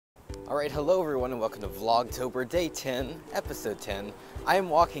Alright, hello everyone and welcome to Vlogtober Day 10, Episode 10. I am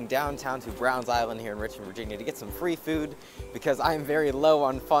walking downtown to Browns Island here in Richmond, Virginia to get some free food because I am very low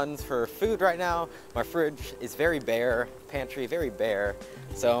on funds for food right now. My fridge is very bare, pantry very bare,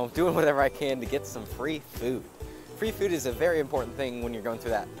 so I'm doing whatever I can to get some free food. Free food is a very important thing when you're going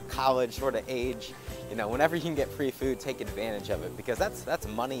through that college sort of age. You know, whenever you can get free food, take advantage of it because that's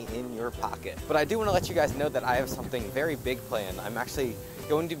money in your pocket. But I do want to let you guys know that I have something very big planned. I'm actually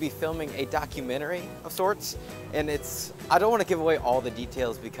going to be filming a documentary of sorts, and I don't want to give away all the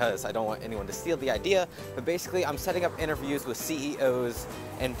details because I don't want anyone to steal the idea, but basically I'm setting up interviews with CEOs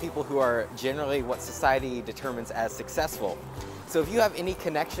and people who are generally what society determines as successful. So if you have any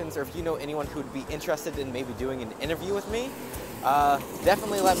connections or if you know anyone who would be interested in maybe doing an interview with me,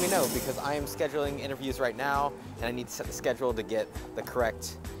 definitely let me know because I am scheduling interviews right now and I need to set the schedule to get the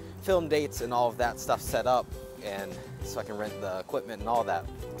correct film dates and all of that stuff set up, and so I can rent the equipment and all that.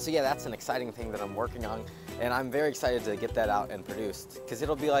 So yeah, that's an exciting thing that I'm working on, and I'm very excited to get that out and produced because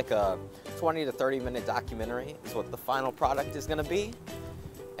it'll be like a 20 to 30 minute documentary is what the final product is going to be.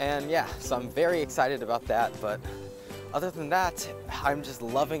 And yeah, so I'm very excited about that. But other than that, I'm just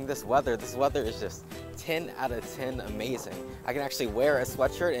loving this weather. This weather is just 10 out of 10 amazing. I can actually wear a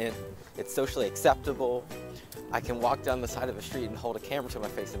sweatshirt and it's socially acceptable. I can walk down the side of the street and hold a camera to my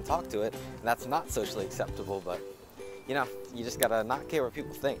face and talk to it, and that's not socially acceptable, but you know, you just gotta not care what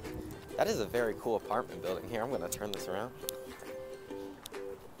people think. That is a very cool apartment building here. I'm gonna turn this around.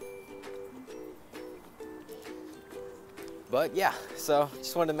 But yeah, so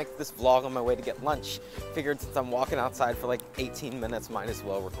just wanted to make this vlog on my way to get lunch. Figured since I'm walking outside for like 18 minutes, might as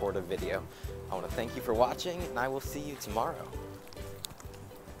well record a video. I wanna thank you for watching, and I will see you tomorrow.